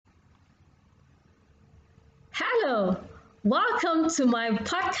Hello, welcome to my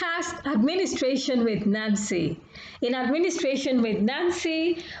podcast, Administration with Nancy. In Administration with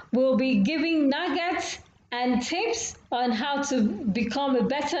Nancy, we'll be giving nuggets and tips on how to become a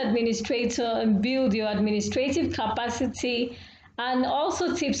better administrator and build your administrative capacity, and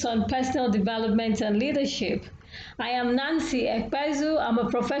also tips on personal development and leadership. I am Nancy Ekpezu. I'm a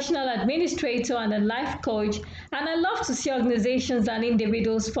professional administrator and a life coach, and I love to see organizations and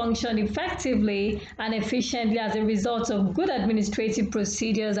individuals function effectively and efficiently as a result of good administrative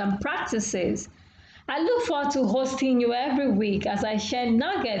procedures and practices. I look forward to hosting you every week as I share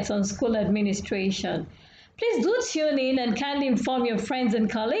nuggets on school administration. Please do tune in and kindly inform your friends and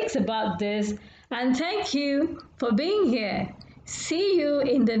colleagues about this. And thank you for being here. See you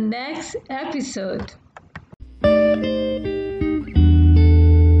in the next episode.